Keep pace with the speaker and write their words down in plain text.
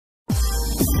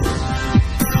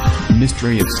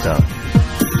mystery of stuff.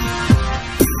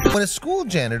 When a school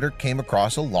janitor came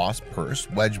across a lost purse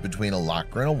wedged between a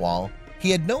locker and a wall, he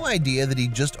had no idea that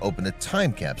he'd just opened a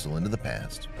time capsule into the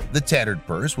past. The tattered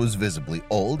purse was visibly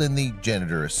old, and the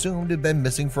janitor assumed it had been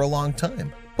missing for a long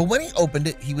time. But when he opened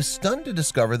it, he was stunned to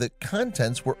discover that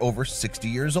contents were over 60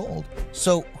 years old.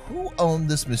 So who owned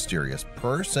this mysterious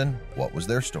purse, and what was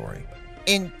their story?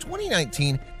 In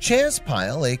 2019, Chaz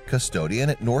Pyle, a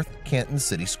custodian at North Canton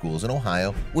City Schools in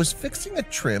Ohio, was fixing a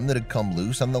trim that had come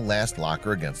loose on the last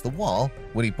locker against the wall.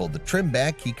 When he pulled the trim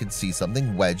back, he could see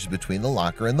something wedged between the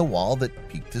locker and the wall that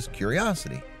piqued his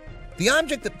curiosity. The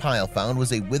object that Pyle found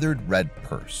was a withered red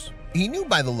purse. He knew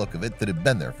by the look of it that it had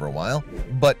been there for a while,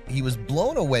 but he was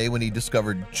blown away when he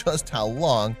discovered just how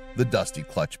long the dusty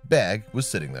clutch bag was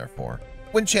sitting there for.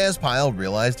 When Chaz Pyle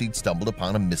realized he'd stumbled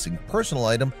upon a missing personal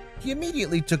item, he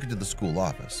immediately took it to the school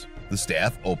office. The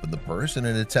staff opened the purse in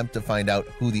an attempt to find out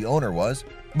who the owner was,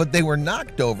 but they were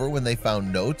knocked over when they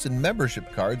found notes and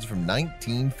membership cards from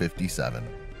 1957.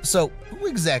 So, who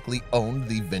exactly owned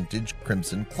the vintage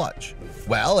crimson clutch?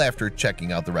 Well, after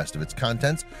checking out the rest of its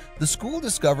contents, the school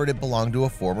discovered it belonged to a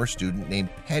former student named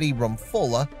Patty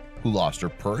Rumfola, who lost her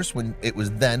purse when it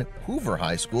was then Hoover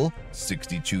High School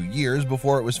 62 years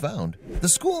before it was found. The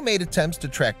school made attempts to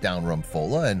track down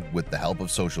Rumfola, and with the help of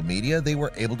social media, they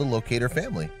were able to locate her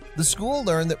family. The school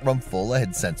learned that Rumfola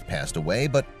had since passed away,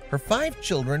 but her 5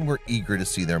 children were eager to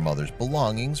see their mother's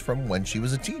belongings from when she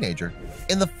was a teenager.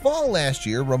 In the fall last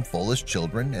year, Rumfola's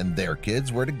children and their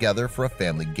kids were together for a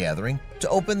family gathering to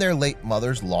open their late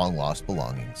mother's long-lost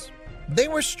belongings. They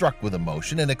were struck with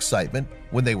emotion and excitement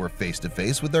when they were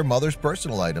face-to-face with their mother's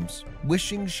personal items,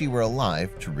 wishing she were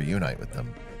alive to reunite with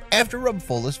them. After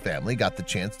Rumfola's family got the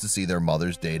chance to see their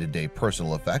mother's day-to-day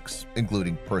personal effects,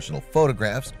 including personal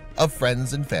photographs of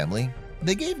friends and family,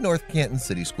 they gave North Canton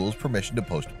City Schools permission to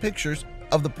post pictures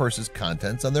of the purse's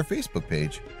contents on their Facebook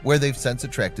page, where they've since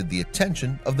attracted the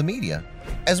attention of the media.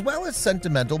 As well as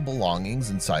sentimental belongings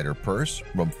inside her purse,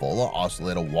 Rumfola also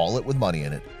had a wallet with money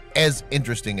in it. As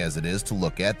interesting as it is to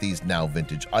look at these now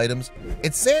vintage items,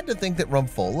 it's sad to think that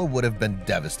Rumfola would have been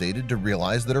devastated to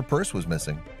realize that her purse was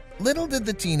missing. Little did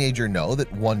the teenager know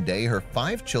that one day her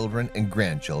 5 children and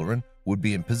grandchildren would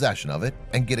be in possession of it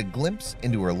and get a glimpse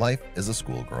into her life as a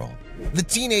schoolgirl. The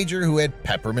teenager, who had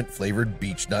peppermint-flavored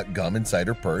beech nut gum inside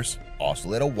her purse,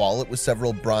 also had a wallet with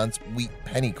several bronze wheat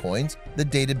penny coins that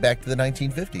dated back to the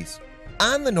 1950s.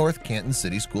 On the North Canton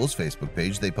City Schools Facebook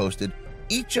page, they posted,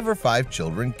 "Each of her 5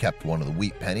 children kept one of the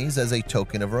wheat pennies as a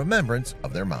token of remembrance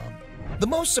of their mom." The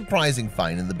most surprising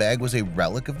find in the bag was a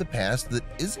relic of the past that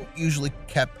isn't usually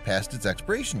kept past its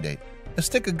expiration date, a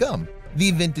stick of gum.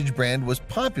 The vintage brand was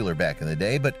popular back in the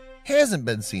day, but hasn't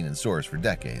been seen in stores for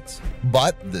decades.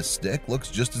 But this stick looks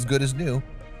just as good as new,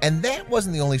 and that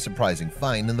wasn't the only surprising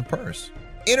find in the purse.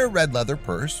 In her red leather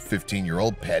purse,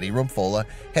 15-year-old Patty Rumfola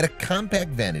had a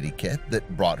compact vanity kit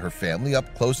that brought her family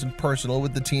up close and personal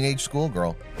with the teenage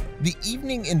schoolgirl. The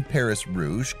Evening in Paris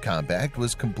Rouge compact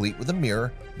was complete with a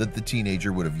mirror that the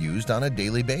teenager would have used on a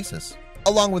daily basis.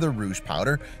 Along with her rouge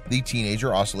powder, the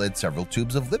teenager also had several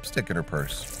tubes of lipstick in her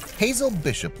purse. Hazel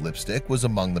Bishop lipstick was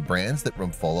among the brands that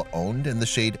Rumfola owned, and the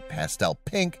shade Pastel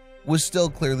Pink was still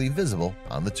clearly visible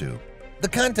on the tube. The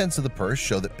contents of the purse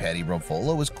show that Patty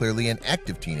Rumfola was clearly an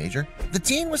active teenager. The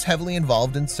teen was heavily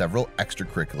involved in several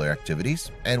extracurricular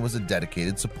activities and was a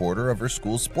dedicated supporter of her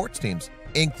school's sports teams,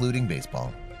 including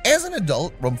baseball. As an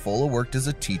adult, Rumfola worked as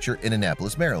a teacher in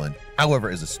Annapolis, Maryland. However,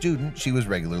 as a student, she was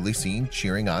regularly seen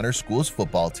cheering on her school's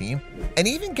football team and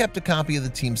even kept a copy of the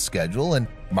team's schedule and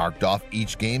marked off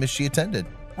each game as she attended.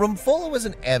 Rumfola was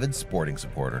an avid sporting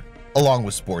supporter. Along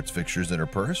with sports fixtures in her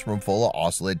purse, Rumfola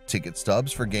also had ticket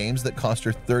stubs for games that cost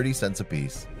her 30 cents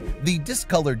apiece. The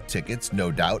discolored tickets no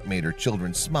doubt made her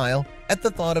children smile at the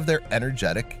thought of their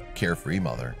energetic, carefree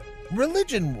mother.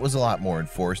 Religion was a lot more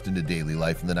enforced into daily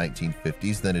life in the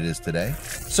 1950s than it is today,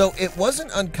 so it wasn't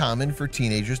uncommon for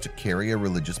teenagers to carry a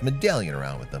religious medallion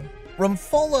around with them.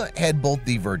 Rumfola had both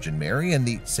the Virgin Mary and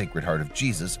the Sacred Heart of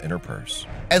Jesus in her purse.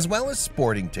 As well as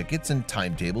sporting tickets and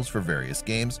timetables for various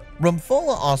games,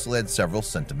 Rumfola also had several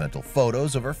sentimental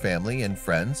photos of her family and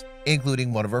friends,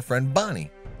 including one of her friend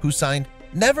Bonnie, who signed,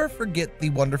 "Never forget the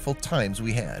wonderful times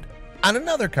we had." On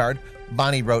another card,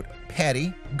 Bonnie wrote,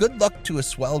 "Patty, good luck to a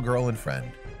swell girl and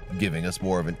friend," giving us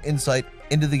more of an insight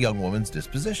into the young woman's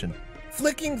disposition.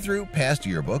 Flicking through past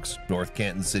yearbooks, North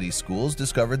Canton City Schools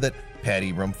discovered that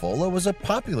Patty Rumfola was a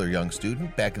popular young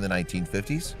student back in the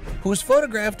 1950s who was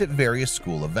photographed at various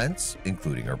school events,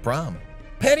 including her prom.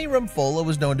 Patty Rumfola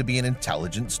was known to be an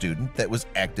intelligent student that was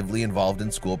actively involved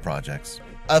in school projects.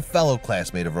 A fellow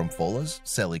classmate of Rumfola's,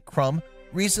 Sally Crum,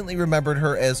 recently remembered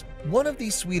her as one of the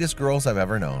sweetest girls I've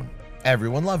ever known.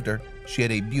 Everyone loved her. She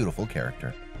had a beautiful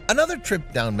character. Another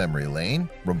trip down memory lane,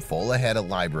 Rumfola had a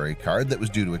library card that was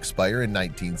due to expire in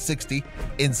 1960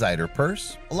 inside her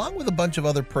purse, along with a bunch of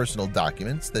other personal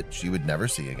documents that she would never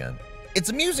see again. It's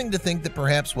amusing to think that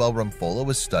perhaps while Rumfola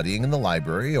was studying in the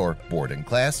library or boarding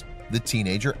class, the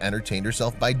teenager entertained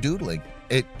herself by doodling.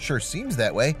 It sure seems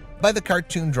that way by the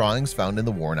cartoon drawings found in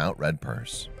the worn-out red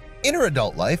purse. In her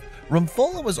adult life,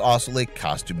 Rumfola was also a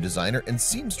costume designer and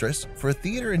seamstress for a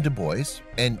theater in Du Bois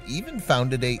and even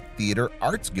founded a theater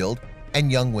arts guild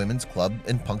and young women's club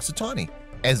in Punxsutawney.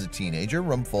 As a teenager,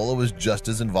 Rumfola was just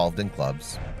as involved in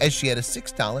clubs, as she had a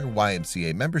 $6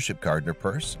 YMCA membership card in her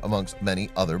purse amongst many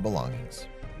other belongings.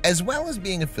 As well as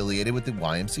being affiliated with the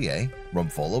YMCA,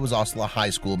 Rumfola was also a high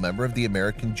school member of the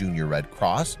American Junior Red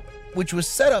Cross, which was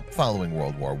set up following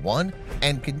World War I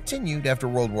and continued after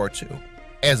World War II.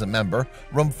 As a member,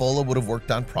 Rumfola would have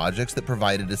worked on projects that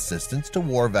provided assistance to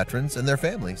war veterans and their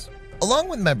families. Along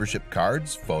with membership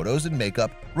cards, photos, and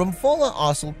makeup, Rumfola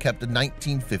also kept a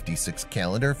 1956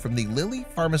 calendar from the Lilly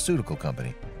Pharmaceutical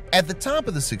Company. At the top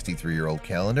of the 63-year-old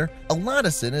calendar,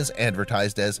 Elotocin is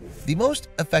advertised as the most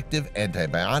effective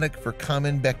antibiotic for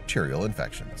common bacterial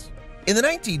infections. In the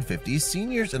 1950s,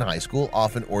 seniors in high school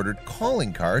often ordered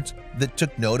calling cards that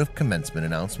took note of commencement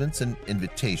announcements and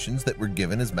invitations that were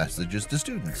given as messages to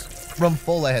students.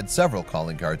 Rumfola had several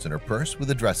calling cards in her purse with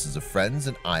addresses of friends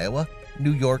in Iowa,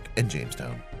 New York, and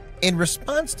Jamestown. In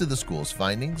response to the school's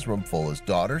findings, Rumfola's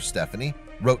daughter, Stephanie,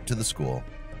 wrote to the school,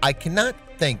 "I cannot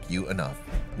thank you enough.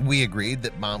 We agreed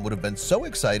that Mom would have been so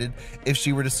excited if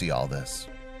she were to see all this.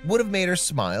 Would have made her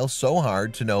smile so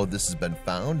hard to know this has been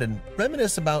found and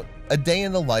reminisce about a day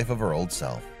in the life of her old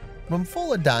self."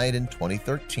 Rumfola died in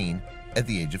 2013 at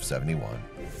the age of 71.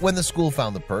 When the school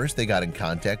found the purse, they got in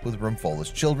contact with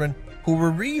Rumfola's children, who were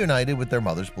reunited with their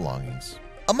mother's belongings.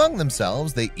 Among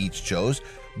themselves, they each chose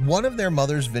one of their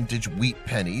mother's vintage wheat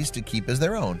pennies to keep as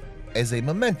their own, as a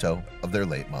memento of their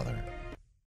late mother.